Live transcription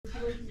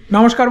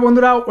নমস্কার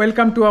বন্ধুরা,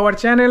 welcome to our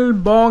channel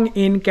Bong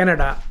in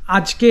Canada.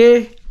 আজকে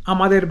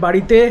আমাদের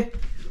বাড়িতে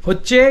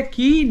হচ্ছে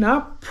কি না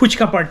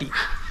ফুচকা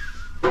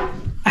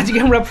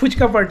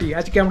পার্টি।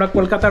 আজকে আমরা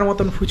কলকাতার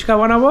মতন ফুচকা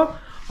বানাবো।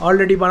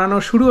 অলরেডি বানানো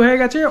শুরু হয়ে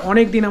গেছে,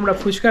 অনেক দিন আমরা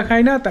ফুচকা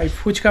খাই না, তাই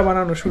ফুচকা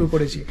বানানো শুরু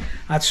করেছি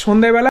আজ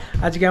সন্ধ্যাবেলা।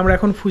 আজকে আমরা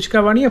এখন ফুচকা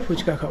বানিয়ে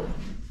ফুচকা খাবো।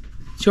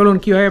 চলুন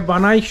কীভাবে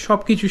বানাই সব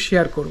কিছু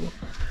শেয়ার করব।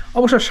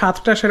 অবশ্য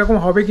স্বাদটা সেরকম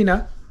হবে কি না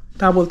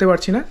তা বলতে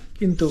পারছি না,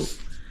 কিন্তু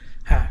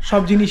হ্যাঁ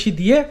সব জিনিসই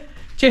দিয়ে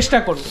চেষ্টা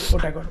করবো,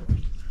 ওটা করবো।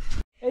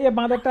 এই যে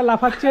বাঁদরটা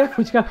লাফাচ্ছে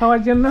ফুচকা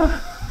খাওয়ার জন্য।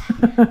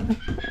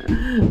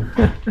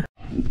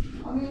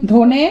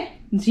 ধনে,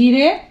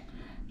 জিরে,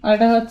 আর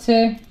এটা হচ্ছে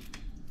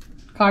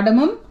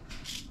কার্ডামম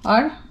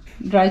আর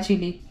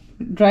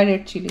ড্রাই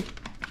রেড চিলি।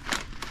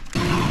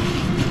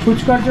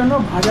 ফুচকার জন্য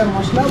ভাজার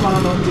মশলা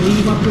বানানো হচ্ছে।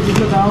 এই মাত্র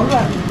যেগুলো দেওয়া হলো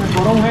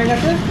গরম হয়ে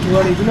গেছে,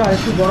 এবার এগুলো আর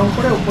একটু গরম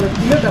করে উপরে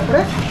তুলে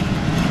তারপরে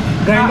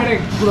গ্রাইন্ডারে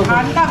গুঁড়ো,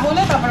 ঠান্ডা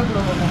হলে তারপরে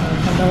গুঁড়ো করতে হবে।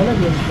 ঠান্ডা হলে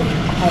গুঁড়ো করতে।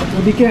 আর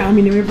ওদিকে আমি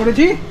নেমে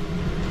পড়েছি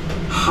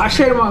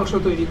হাঁসের মাংস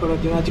তৈরি করার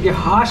জন্য। আজকে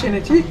হাঁস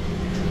এনেছি,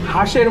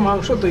 হাঁসের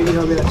মাংস তৈরি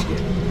হবে আজকে।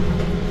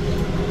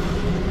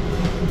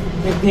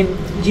 একদিন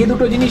যে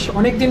দুটো জিনিস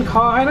অনেক দিন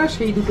খাওয়া হয় না,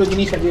 সেই দুটো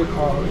জিনিস আজকে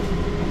খাওয়া হবে।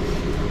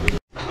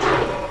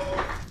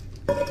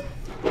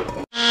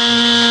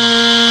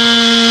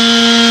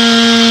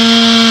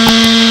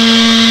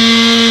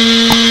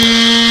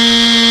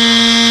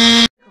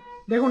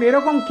 দেখুন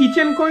এরকম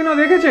কিচেন কইনও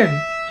দেখেছেন?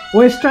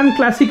 ওয়েস্টার্ন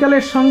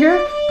ক্লাসিক্যালের সঙ্গে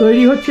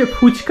তৈরি হচ্ছে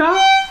ফুচকা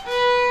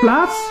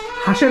প্লাস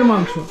হাঁসের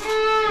মাংস।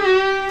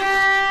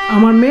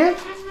 আমার মেয়ে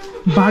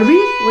বারবি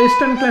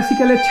ওয়েস্টার্ন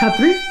ক্লাসিক্যালের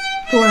ছাত্রী,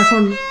 তো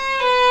এখন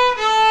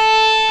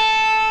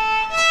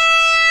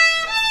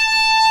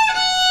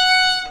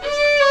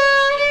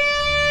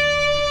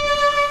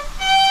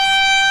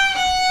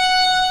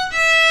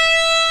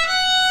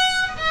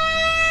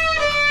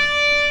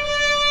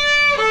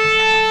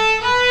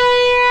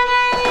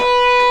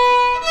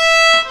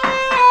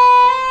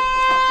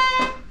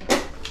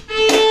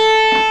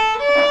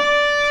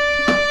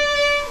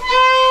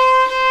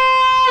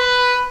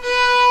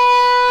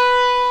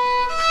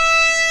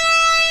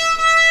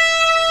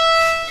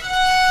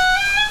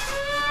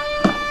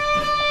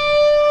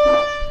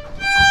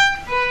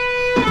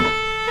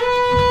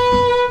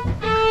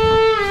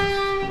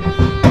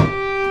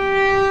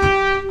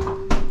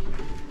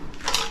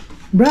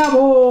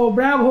ব্রাভো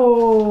ব্রাভো,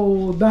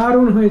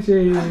 দারুণ হয়েছে।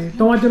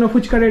 তোমার জন্য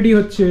ফুচকা রেডি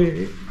হচ্ছে,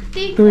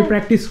 তুমি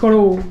প্র্যাকটিস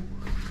করো।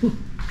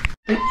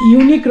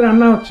 ইউনিক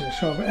রান্না হচ্ছে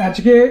সব।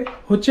 আজকে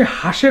হচ্ছে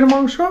হাঁসের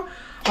মাংস,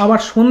 আবার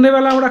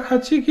সন্ধেবেলা আমরা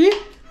খাচ্ছি কি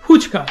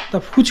ফুচকা। তা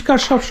ফুচকার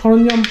সব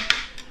সরঞ্জাম,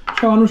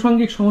 সব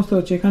আনুষঙ্গিক সমস্ত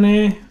হচ্ছে। এখানে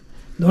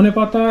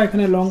ধনেপাতা,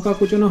 এখানে লঙ্কা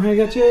কুচনো হয়ে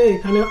গেছে,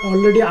 এখানে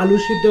অলরেডি আলু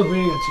সিদ্ধ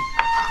হয়ে গেছে,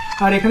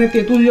 আর এখানে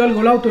তেঁতুল জল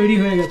গোলাও তৈরি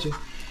হয়ে গেছে।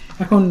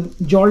 এখন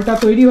জলটা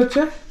তৈরি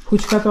হচ্ছে,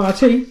 ফুচকা তো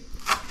আছেই।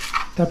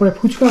 তারপরে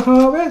ফুচকা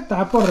খাওয়া হবে,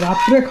 তারপর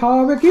রাত্রে খাওয়া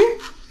হবে কি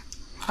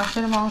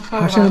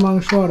হাঁসের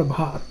মাংস আর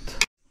ভাত।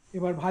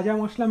 এবার ভাজা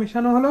মশলা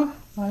মেশানো হলো,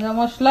 ভাজা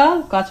মশলা,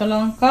 কাঁচা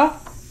লঙ্কা,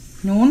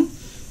 নুন,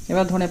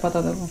 এবার ধনেপাতা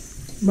দেবো।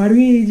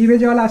 বারবি জিভে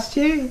জল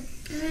আসছে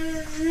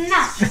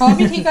না?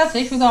 সবই ঠিক আছে,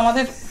 শুধু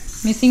আমাদের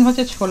মিসিং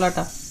হচ্ছে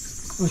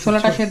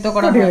ছোলাটা সেদ্ধ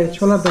করা হবে।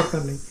 ছোলার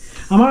দরকার নেই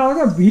আমার।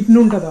 আলাদা বিট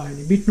নুনটা দেওয়া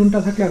হয়নি, বিট নুনটা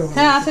থাকলে আরো।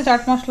 হ্যাঁ আছে,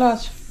 চাট মশলা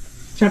আছে।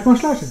 চাট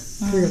মশলা আছে,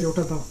 ঠিক আছে,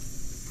 ওটা দাও।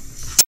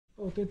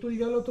 ও তেঁতুল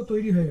জলও তো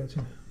তৈরি হয়ে গেছে।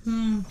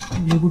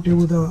 লেবু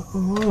টেবু দেওয়া,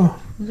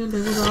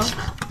 লেবু দেওয়া,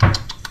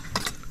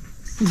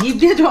 জিভ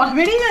দিয়ে জল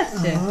বেরিয়ে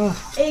যাচ্ছে।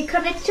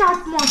 এইখানে চাট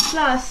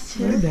মশলা আসছে,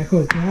 দেখো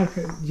তোমার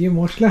যে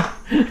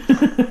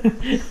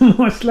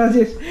মশলা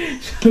যে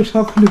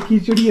সব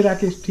লুকিয়ে চড়িয়ে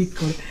রাখে ঠিক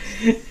করে।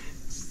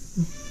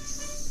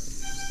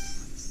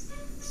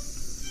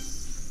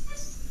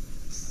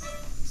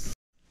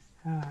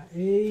 হ্যাঁ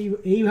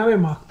এইভাবে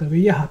মাখতে হবে,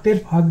 এই যে হাতের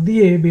ফাঁক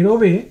দিয়ে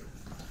বেরোবে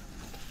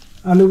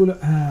আলুগুলো।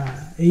 হ্যাঁ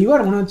এইবার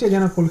মনে হচ্ছে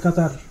যেন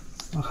কলকাতার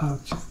মাখা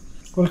হচ্ছে,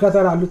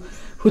 কলকাতার আলু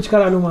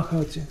ফুচকার আলু মাখা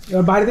হচ্ছে।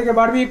 এবার বাড়ি থেকে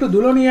বাড়বি একটু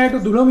ধুলো নিয়ে, একটু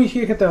ধুলো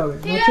মিশিয়ে খেতে হবে,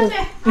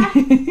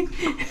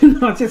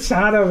 নচেত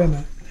স্বাদ হবে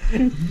না।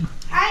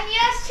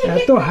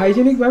 এত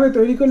হাইজেনিক ভাবে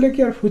তৈরি করলে কি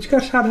আর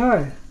ফুচকার স্বাদ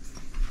হয়?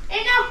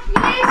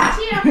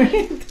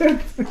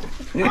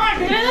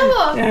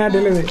 হ্যাঁ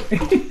ঢেলে দে।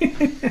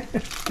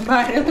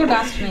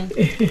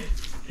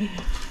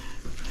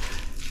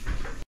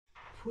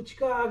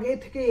 ফুচকা আগে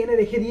থেকে এনে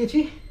রেখে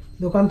দিয়েছি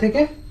দোকান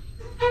থেকে।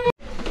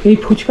 এই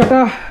ফুচকাটা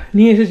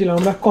নিয়ে এসেছিলাম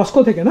আমরা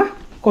কসকো থেকে, না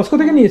কসকো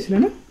থেকে নিয়েছিলেন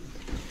না?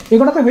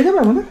 এগুলোতে হয়ে যাবে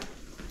আমাদের?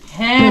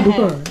 হ্যাঁ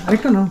দুটো,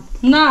 আরেকটা নাও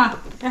না,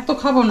 এত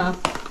খাবো না।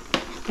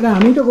 আরে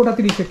আমি তো গোটা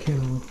 30 খেয়ে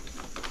নেবো।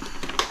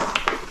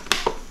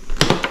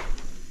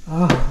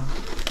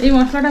 এই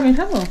মশলাটা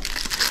মেশাবো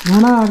না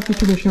না, আর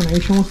কিছু বেশি না।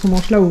 এই সমস্ত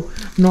মশলাও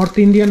নর্থ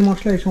ইন্ডিয়ান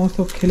মশলা, এই সমস্ত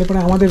খেলে পরে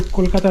আমাদের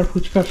কলকাতার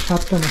ফুচকার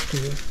স্বাদটা নষ্ট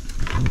হয়ে যাবে।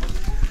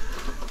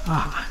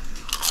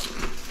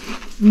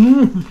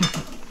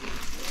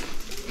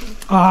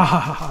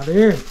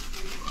 আরে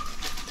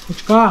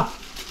ফুচকা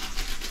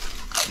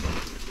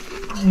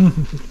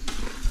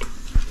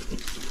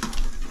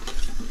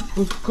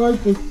ফুচকা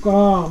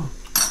ফুচকা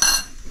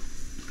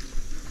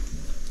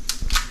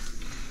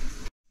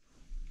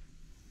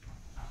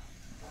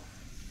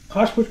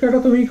ফার্স্ট ফুচকাটা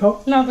তুমিই খাও।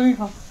 না তুমি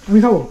খাও। আমি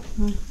খাবো?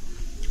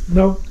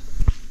 দাও,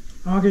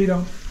 আমাকেই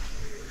দাও।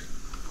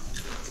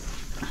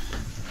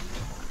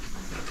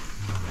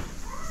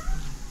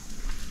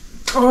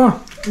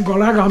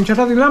 গলায়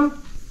গামছাটা দিলাম,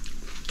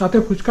 তাতে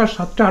ফুচকার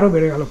স্বাদটা আরো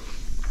বেড়ে গেল।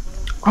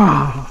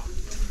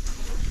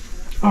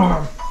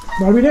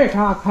 ভাবি রে,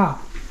 খা খা,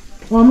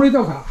 অমৃত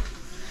খা।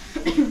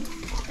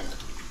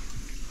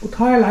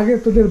 কোথায় লাগে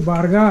তোদের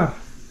বার্গার,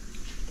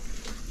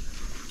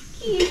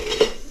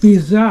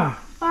 পিৎজা,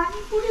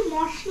 পানিপুরি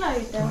মশলা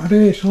এটা?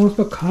 আরে সমস্ত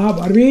খা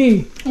পারবি,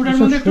 ওটার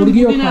মধ্যে একটু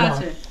স্বর্গীয় পুদিনা খাবার।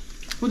 আছে,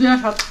 পুদিনা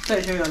স্বাদটা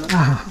এসে গেল।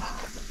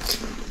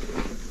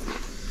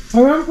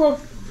 আমি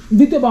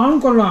দিতে বারণ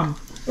করলাম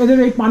এদের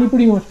এই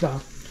পানিপুরি মশলা,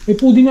 এই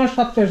পুদিনার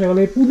স্বাদটা এসে গেল।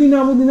 এই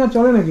পুদিনা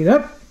চলে নাকি?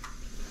 দেখ,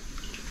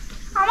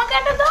 আমাকে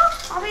একটা দাও,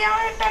 আমি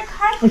আমার একটা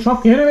খাই। সব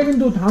খেয়ে নেবে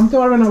কিন্তু থামতে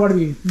পারবে না,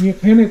 পারবি নিয়ে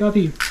খেয়ে নে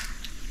তাড়াতাড়ি,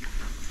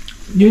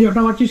 যে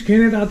যটা মারছিস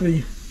খেয়ে নে তাড়াতাড়ি।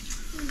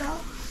 দাও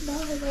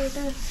দাও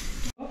এটা।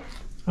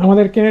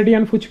 আমাদের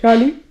ক্যানাডিয়ান ফুচকা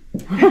আলি,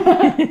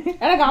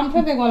 একটা গামছা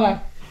দে গলায়।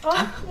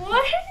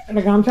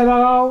 একটা গামছা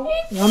লাগাও,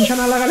 গামছা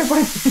না লাগালে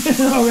পরে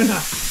হবে না।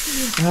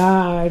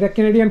 হ্যাঁ, এটা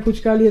ক্যানাডিয়ান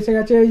ফুচকা আলি এসে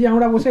গেছে। এই যে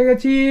আমরা বসে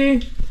গেছি,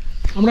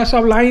 আমরা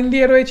সব লাইন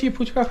দিয়ে রয়েছি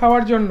ফুচকা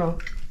খাওয়ার জন্য।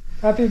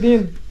 তাতে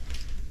দিন,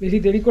 বেশি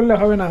দেরি করলে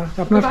হবে না।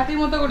 আপনার বাটির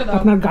মতো করে দাও।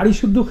 আপনার গাড়ি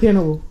শুদ্ধ খেয়ে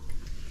নেবো।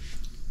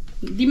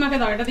 দিমাকে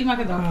দাও, এটা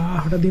দিমাকে দাও।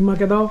 ওটা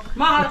দিম্মাকে দাও,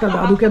 মা, একটা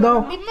দাদুকে দাও।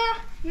 দিম্মা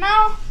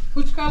নাও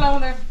ফুচকা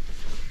আমাদের।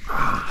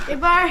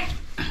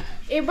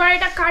 এবার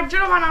এটা কার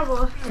জন্য বানাবো?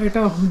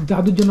 এটা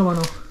দাদুর জন্য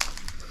বানাও।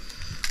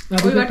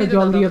 দাদুকে একটা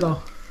জল দিয়ে দাও।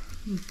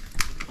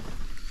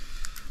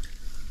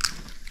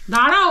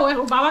 দাঁড়াও,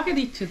 ও বাবাকে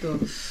দিচ্ছে তো।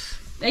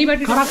 এই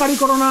বাটি কাড়াকাড়ি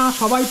করো না,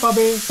 সবাই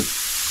পাবে,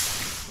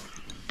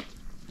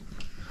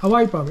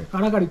 সবাই পাবে,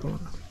 কাড়াকাড়ি করো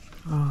না।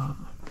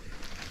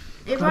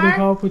 দাদু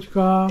খাও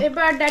ফুচকা।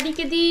 এবার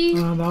ড্যাডিকে দি।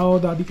 দাও,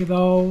 দাদিকে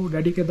দাও,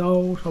 ড্যাডিকে দাও,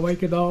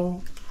 সবাইকে দাও।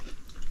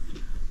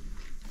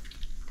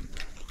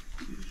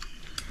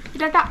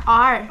 এটা একটা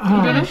আর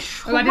এটা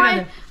সময়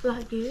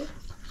লাগে।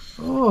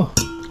 ও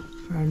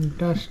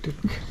ফ্যান্টাস্টিক,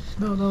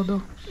 দাও দাও দাও।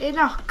 এই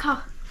না খা।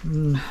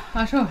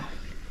 আসো।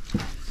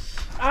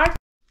 আর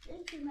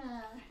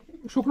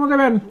শুকনো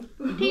দেবেন?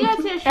 ঠিক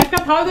আছে, একটা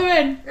ফাও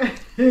দেবেন।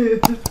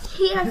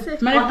 ঠিক আছে।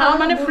 মানে ফাও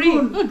মানে ফ্রি।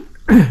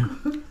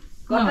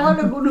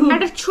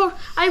 একটা ছোট,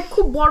 আমি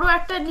খুব বড়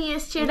একটা নিয়ে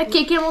এসেছি। এটা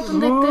কেকের মতন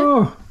দেখতে, ও,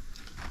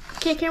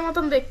 কেকের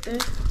মতন দেখতে।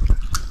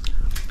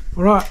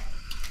 ওরা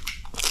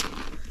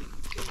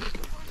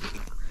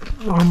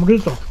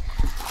অমৃত।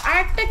 আর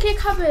একটা কে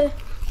খাবে?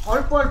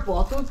 অল্প অল্প,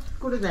 অত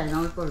করে দেয় না,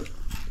 অল্প অল্প।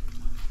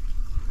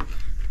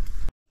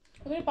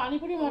 ওদের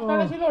পানিপুরি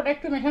মশলাটা ছিল, ওটা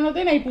একটু মেশানো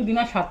দেন, এই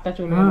পুদিনার স্বাদটা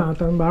চলে হ্যাঁ,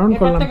 তো আমি বারণ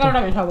করলাম তো,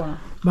 ওটা মেশাবো না।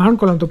 বারণ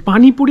করলাম তো,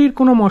 পানিপুরির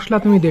কোনো মশলা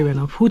তুমি দেবে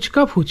না,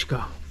 ফুচকা ফুচকা।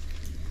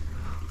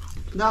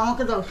 দাও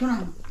আমাকে, দাও, শোনা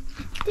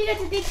ঠিক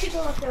আছে, দিচ্ছি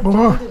তোমাকে।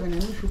 দেবে না,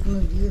 আমি শুকনো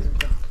দিয়ে দেবো।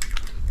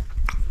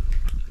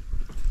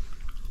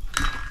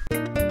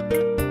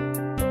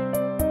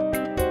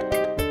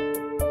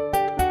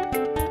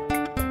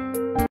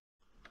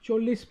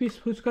 40 পিস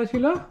ফুচকা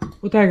ছিল,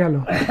 কোথায় গেল?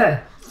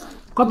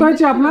 কত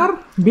হয়েছে আপনার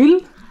বিল?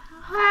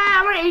 হ্যাঁ,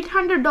 আমার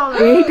 $800।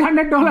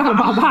 $800?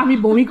 বাবা, আমি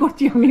বমি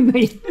করছি, আমি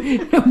নেই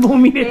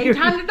বমি দেখে।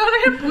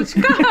 $800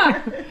 ফুচকা?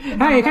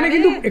 হ্যাঁ, এখানে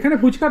কিন্তু এখানে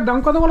ফুচকার দাম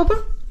কত বলো তো?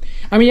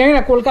 আমি জানি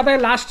না, কলকাতায়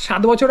লাস্ট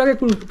 7 বছর আগে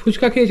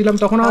ফুচকা খেয়েছিলাম,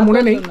 তখন আমার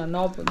মনে নেই।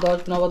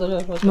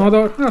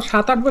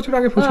 7-8 বছর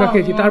আগে ফুচকা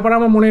খেয়েছি, তারপর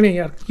আমার মনে নেই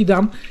আর কি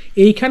দাম।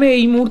 এইখানে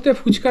এই মুহূর্তে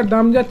ফুচকার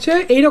দাম যাচ্ছে,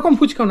 এইরকম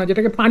ফুচকা না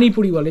যেটাকে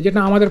পানিপুরি বলে, যেটা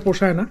আমাদের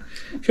পোষায় না,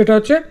 সেটা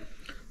হচ্ছে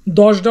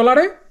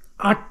 $10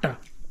 8টা।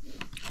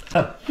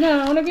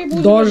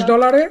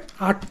 $10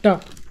 8টা।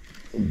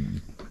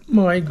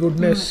 মাই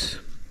গুডনেস,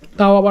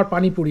 তাও আবার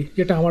পানিপুরি,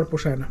 যেটা আমার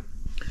পোষায় না।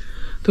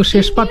 তো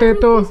শেষ পাতে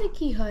তো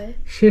কি হয়?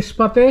 শেষ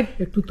পাতে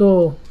একটু তো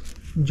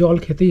জল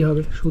খেতেই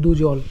হবে, শুধু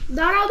জল।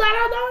 দাঁড়াও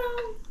দাঁড়াও দাঁড়াও।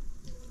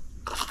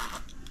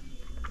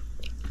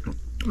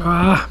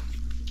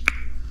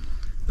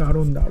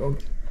 দারুণ দারুণ।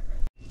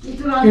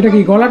 এটা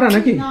কি গলাটা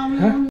নাকি?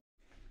 হ্যাঁ,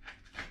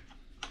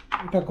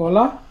 এটা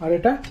গলা আর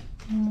এটা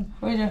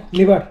ওই যে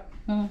লিভার।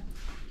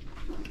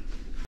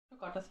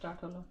 কাটা স্টার্ট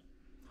হলো।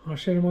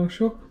 হাঁসের মাংস,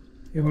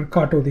 এবার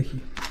কাটো দেখি,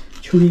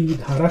 ছুরি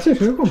ধার আছে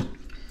সেরকম?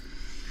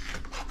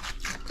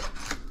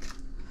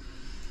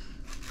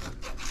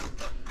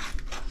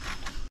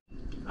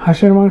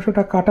 হাঁসের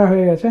মাংসটা কাটা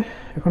হয়ে গেছে,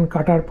 এখন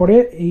কাটার পরে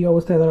এই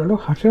অবস্থায় দাঁড়ালো।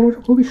 হাঁসের মাংস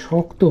খুবই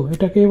শক্ত,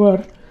 এটাকে এবার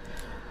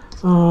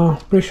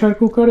প্রেশার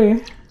কুকারে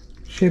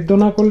সেদ্ধ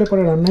না করলে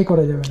পরে রান্নাই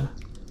করা যাবে না,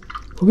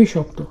 খুবই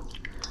শক্ত।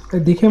 তাই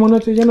দেখে মনে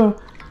হচ্ছে যেন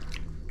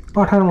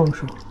পাঁঠার মাংস।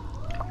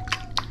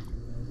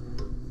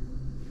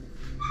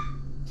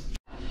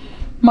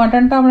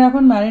 মাটনটা আমরা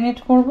এখন ম্যারিনেট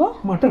করব।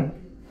 মাটন?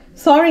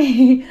 সরি,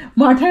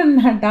 মাটন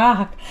না,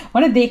 ডাক।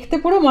 মানে দেখতে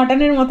পুরো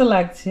মাটনের মতো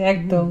লাগছে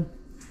একদম,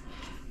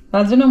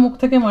 তার জন্য মুখ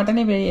থেকে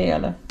মাটনই বেরিয়ে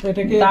গেল।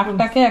 এটাকে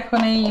ডাকটাকে এখন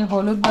এই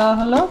হলুদ দেওয়া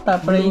হলো,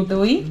 তারপরে এই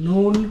দই,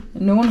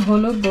 নুন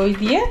হলুদ দই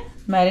দিয়ে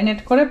ম্যারিনেট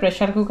করে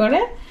প্রেসার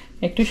কুকারে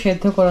একটু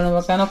সেদ্ধ করে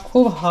নেবো, কেন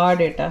খুব হার্ড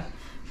এটা।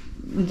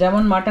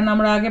 যেমন মাটন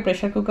আমরা আগে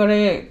প্রেসার কুকারে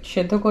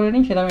সেদ্ধ করে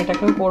নিই, সেরকম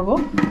এটাকেও করবো,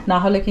 না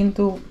হলে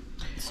কিন্তু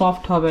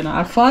সফট হবে না।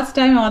 আর ফার্স্ট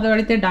টাইম আমাদের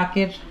বাড়িতে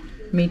ডাকের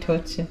মিট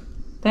হচ্ছে,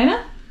 তাই না?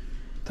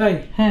 তাই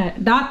হ্যাঁ,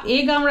 ডাক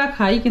এগ আমরা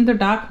খাই, কিন্তু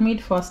ডাক মিট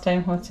ফার্স্ট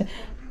টাইম হচ্ছে।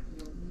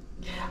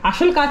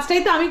 আসল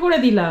কাজটাই তো আমি করে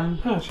দিলাম।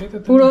 হ্যাঁ সেটা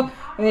তো। পুরো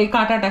এই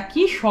কাটাটা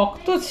কি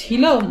শক্ত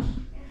ছিল,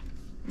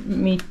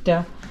 মিটটা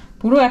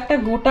পুরো একটা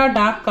গোটা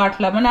ডাক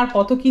কাটলাম। মানে আর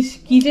কত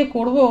কি যে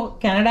করব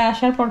কানাডা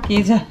আসার পর কে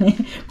জানে,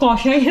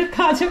 কষাইয়ের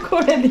কাজও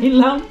করে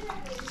দিলাম।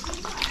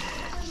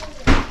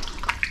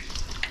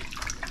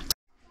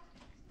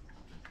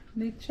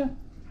 দেখছো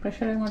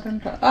প্রেসারের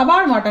মাটনটা,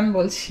 আবার মাটন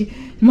বলছি,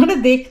 মানে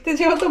দেখতে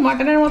যেহেতু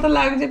মাটনের মতো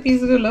লাগছে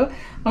পিসগুলো,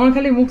 আমার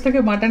খালি মুখ থেকে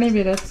মাটনই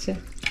বেরোচ্ছে,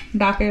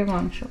 ডাকের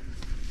মাংস।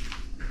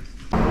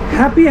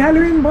 হ্যাপি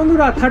হ্যালোউইন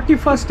বন্ধুরা।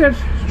 31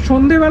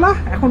 সন্ধেবেলা,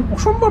 এখন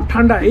অসম্ভব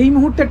ঠান্ডা, এই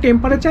মুহূর্তে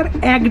টেম্পারেচার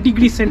 1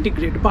 ডিগ্রি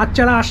সেন্টিগ্রেড।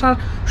 বাচ্চারা আসা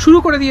শুরু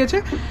করে দিয়েছে।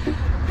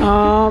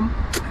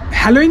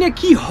 হ্যালোউইনে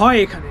কি হয়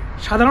এখানে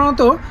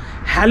সাধারণত,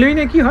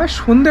 হ্যালোউইনে কি হয়,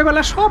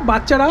 সন্ধেবেলা সব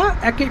বাচ্চারা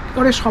এক এক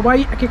করে, সবাই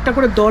এক একটা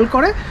করে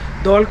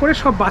দল করে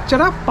সব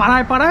বাচ্চারা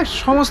পাড়ায় পাড়ায়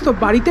সমস্ত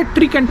বাড়িতে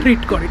ট্রিক অ্যান্ড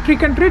ট্রিট করে।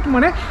 ট্রিক অ্যান্ড ট্রিট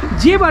মানে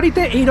যে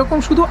বাড়িতে এইরকম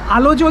শুধু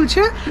আলো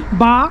জ্বলছে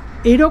বা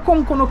এরকম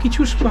কোনো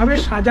কিছুভাবে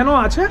সাজানো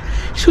আছে,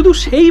 শুধু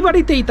সেই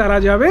বাড়িতেই তারা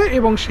যাবে,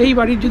 এবং সেই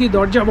বাড়ির যদি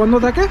দরজা বন্ধ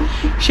থাকে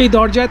সেই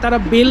দরজায় তারা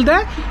বেল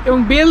দেয়, এবং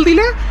বেল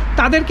দিলে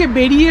তাদেরকে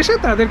বেরিয়ে এসে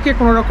তাদেরকে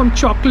কোনো রকম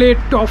চকলেট,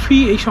 টফি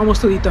এই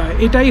সমস্ত দিতে হয়।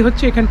 এটাই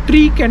হচ্ছে এখানে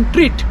ট্রিক অ্যান্ড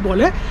ট্রিট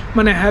বলে,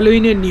 মানে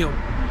হ্যালোউইনের নিয়ম।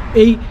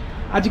 এই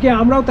আজকে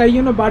আমরাও তাই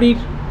জন্য বাড়ির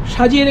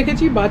সাজিয়ে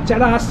রেখেছি।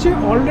 বাচ্চারা আসছে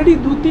অলরেডি,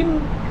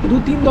 দু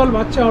তিন দল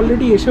বাচ্চা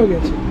অলরেডি এসেও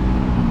গেছে।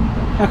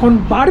 এখন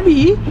বারবি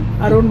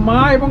আর ওর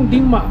মা এবং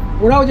ডিম্মা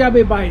ওরাও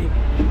যাবে বাইরে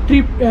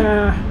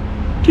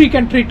ট্রিক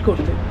অ্যান্ড ট্রিট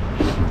করতে।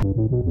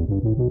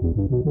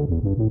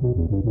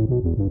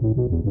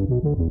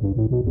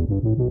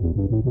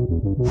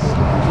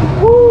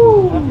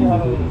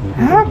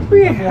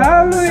 Happy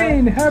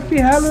Halloween, happy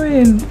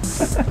Halloween,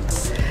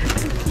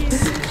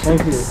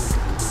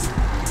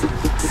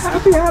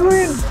 happy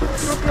Halloween,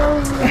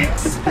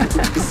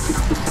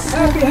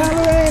 happy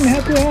Halloween,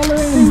 happy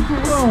Halloween.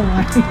 Oh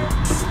my,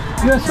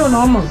 you are so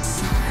normal.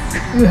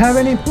 You have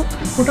any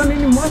put on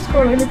any mask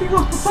or anything?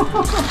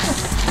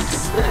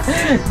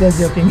 Just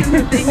joking.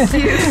 Thank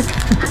you.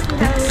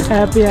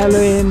 Happy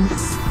Halloween.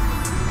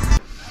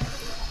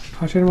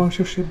 হাঁসের মাংস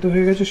সিদ্ধ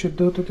হয়ে গেছে, সিদ্ধ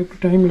হতে তো একটু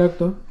time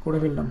লাগতো, করে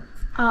ফেললাম।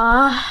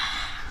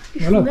 কি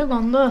সুন্দর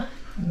গন্ধ।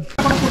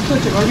 এখন করতে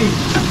হচ্ছে ভাবি,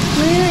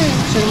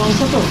 হাঁসের মাংস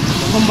তো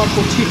প্রথমবার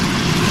করছি,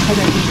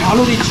 একটু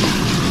ঝালও দিচ্ছি,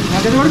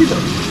 ভাজাতে পারবি তো?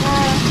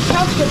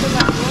 সব খেতে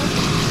পারবো।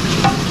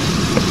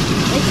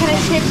 এখানে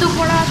সেদ্ধ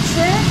করা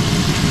আছে।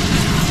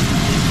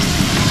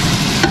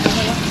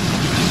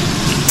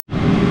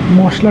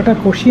 মশলাটা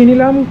কষিয়ে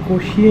নিলাম,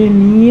 কষিয়ে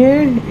নিয়ে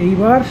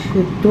এইবার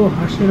সেদ্ধ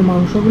হাঁসের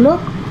মাংসগুলো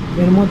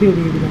এর মধ্যে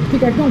দিয়ে দিলাম।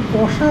 ঠিক একদম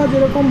কষা,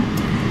 যেরকম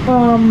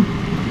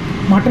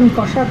মাটন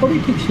কষা করি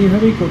ঠিক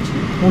সেইভাবেই করছি,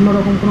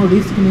 অন্যরকম কোনো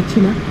রিস্ক নিচ্ছি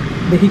না,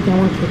 দেখি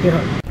কেমন খেতে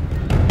হয়।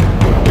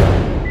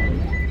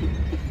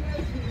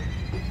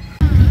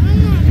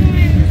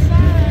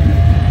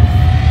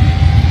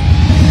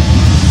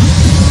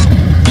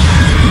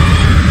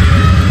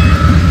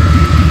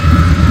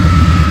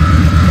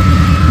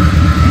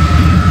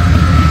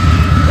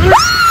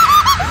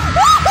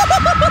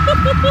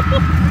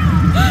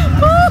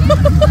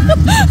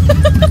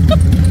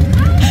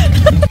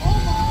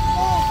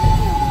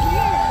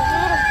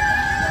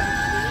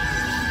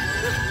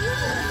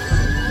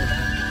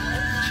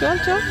 চল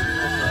চল।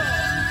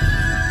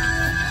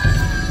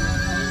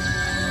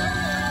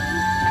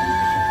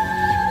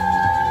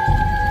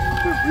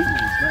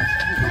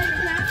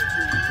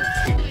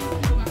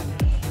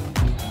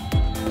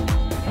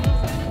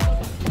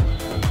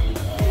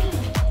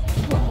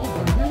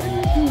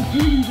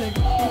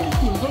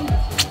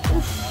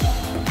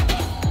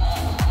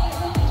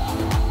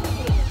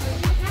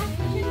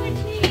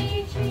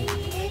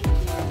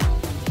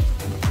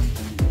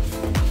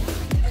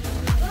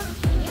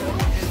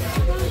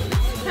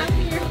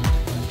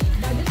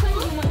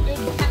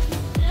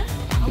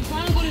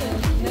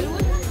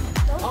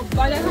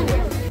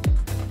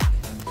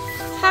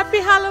 Happy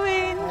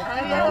Halloween!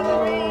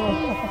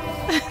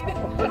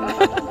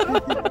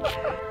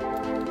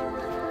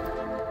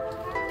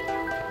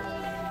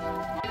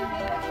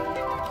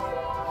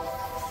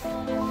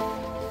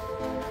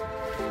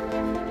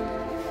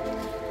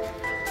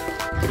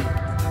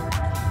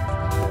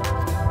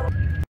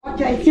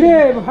 কিরে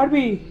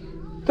ভাবি,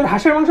 তোর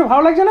হাঁসের মাংস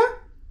ভালো লাগছে না?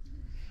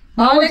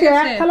 ভালো বলছে এক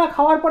লেগেছে। থালা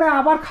খাওয়ার পরে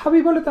আবার খাবি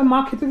বলে, তার মা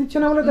খেতে দিচ্ছে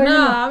না বলে তাই না,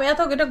 জন্য। আমি এত,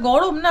 এটা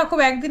গরম না খুব,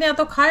 একদিনে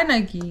এত খায়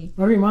নাকি?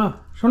 ভাবি মা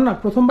শোন না,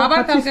 প্রথমবার আবার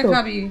খাচ্ছিস কালকে তো,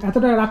 খাবি।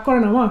 এতটা রাগ করে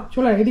না মা,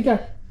 চলে আয়, এদিকে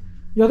আয়,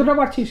 যতটা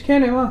পারছিস খেয়ে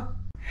নে মা।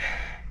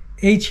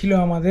 এই ছিল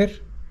আমাদের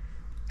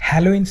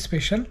হ্যালোউইন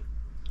স্পেশাল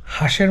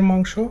হাঁসের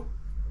মাংস,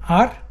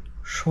 আর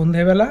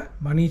সন্ধেবেলা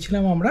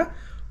বানিয়েছিলাম আমরা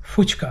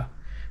ফুচকা।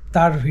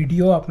 তার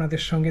ভিডিও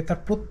আপনাদের সঙ্গে, তার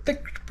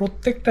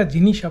প্রত্যেকটা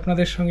জিনিস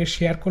আপনাদের সঙ্গে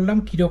শেয়ার করলাম।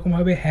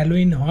 কীরকমভাবে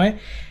হ্যালোইন হয়,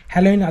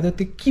 হ্যালোইন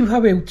আদতে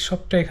কীভাবে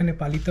উৎসবটা এখানে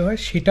পালিত হয়,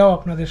 সেটাও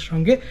আপনাদের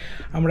সঙ্গে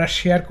আমরা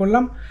শেয়ার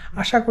করলাম।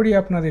 আশা করি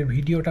আপনাদের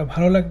ভিডিওটা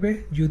ভালো লাগবে।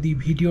 যদি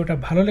ভিডিওটা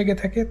ভালো লেগে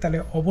থাকে তাহলে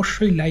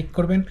অবশ্যই লাইক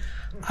করবেন।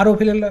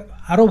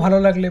 আরও ভালো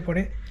লাগলে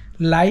পরে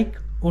লাইক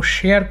ও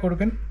শেয়ার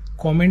করবেন,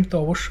 কমেন্ট তো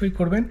অবশ্যই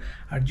করবেন।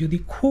 আর যদি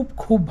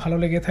খুব ভালো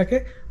লেগে থাকে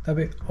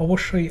তবে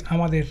অবশ্যই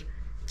আমাদের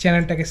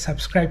চ্যানেলটাকে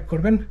সাবস্ক্রাইব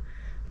করবেন,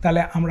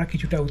 তাহলে আমরা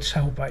কিছুটা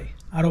উৎসাহ পাই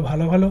আরও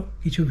ভালো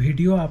কিছু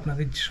ভিডিও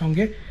আপনাদের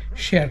সঙ্গে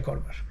শেয়ার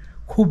করবার।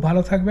 খুব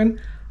ভালো থাকবেন।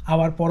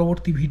 আবার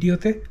পরবর্তী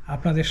ভিডিওতে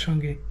আপনাদের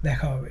সঙ্গে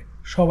দেখা হবে।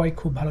 সবাই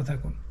খুব ভালো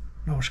থাকুন।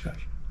 নমস্কার।